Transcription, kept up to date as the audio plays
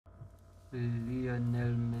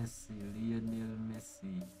Lionel Messi, Lionel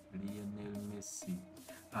Messi, Lionel Messi.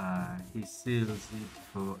 He seals it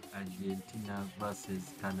for Argentina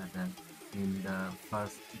versus Canada in the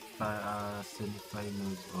first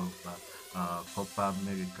semi-finals of Copa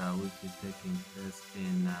America, which is taking place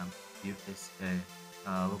in USA.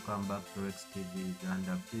 Welcome back to Rex TV, and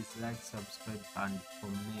please like, subscribe, and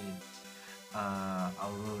comment. I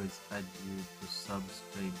will always urge you to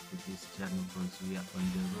subscribe to this channel because we are on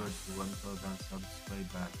the road to 1000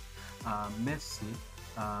 subscribers. Messi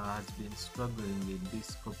has been struggling in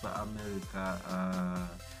this Copa America,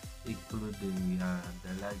 including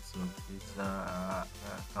the likes of his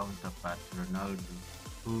counterpart Ronaldo,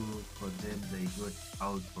 who for them they got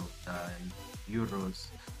out of the Euros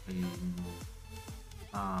in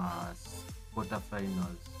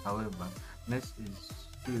quarterfinals. However, Messi is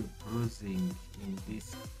still cruising in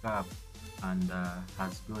this cup and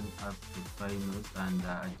has gone up to finals, and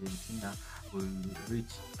Argentina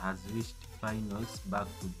has reached finals back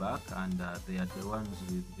to back, and they are the ones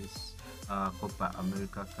with this Copa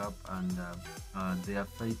America Cup, and they are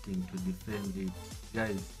fighting to defend it.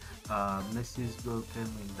 Guys, Messi's goal came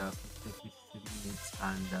in the 55th minutes,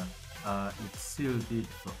 and it sealed it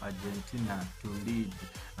for Argentina to lead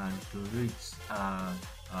and to reach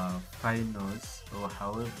finals. Or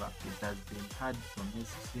however, it has been hard for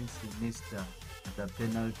Messi since he missed the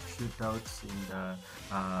penalty shootouts in the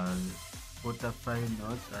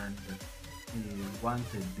quarterfinals, and he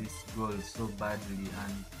wanted this goal so badly,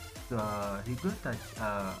 and he got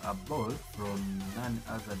a ball from none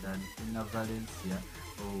other than Ina Valencia,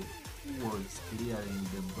 who was clearing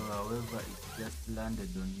the ball. However, it just landed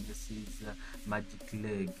on Messi's magic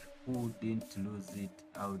leg, who didn't lose it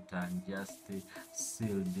out and just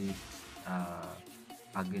sealed it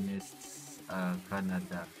against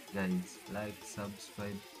Canada. Guys, like,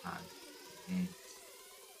 subscribe, and